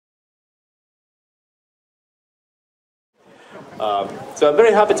So I'm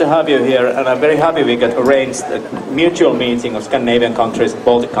very happy to have you here, and I'm very happy we got arranged a mutual meeting of Scandinavian countries,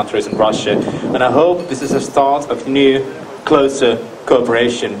 Baltic countries and Russia, and I hope this is a start of new, closer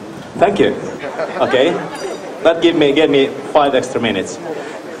cooperation. Thank you. Okay, that gave me 5 extra minutes.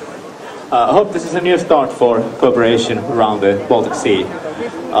 I hope this is a new start for cooperation around the Baltic Sea.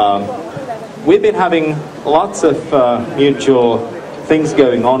 We've been having lots of mutual things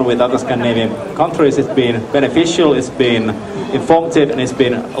going on with other Scandinavian countries. It's been beneficial, it's been informative, and it's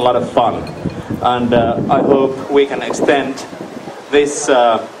been a lot of fun. And I hope we can extend this,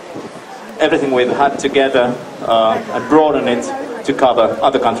 everything we've had together, and broaden it to cover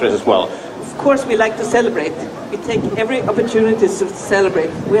other countries as well. Of course, we like to celebrate. We take every opportunity to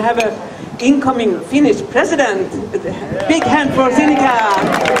celebrate. We have an incoming Finnish president. Big hand for Sinikka.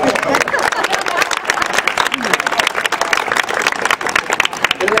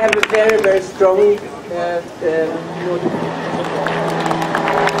 And we have a very, very strong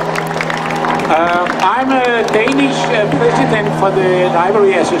I'm a Danish president for the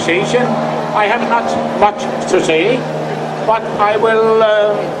Library Association. I have not much to say, but I will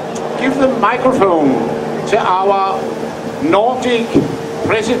give the microphone to our Nordic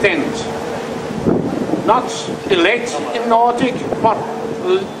president. Not elect in Nordic, but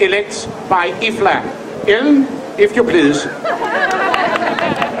elect by IFLA. Ellen, if you please.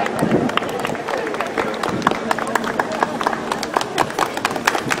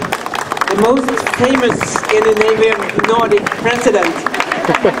 The most famous Scandinavian Nordic president.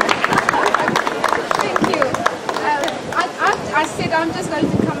 Thank you. I said I'm just going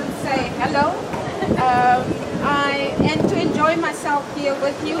to come and say hello. And to enjoy myself here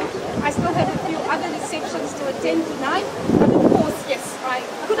with you. I still have a few other receptions to attend tonight. But of course, yes, I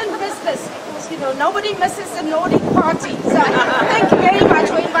couldn't miss this because, you know, nobody misses a Nordic party. So thank you very much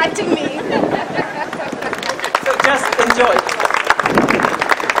for inviting me.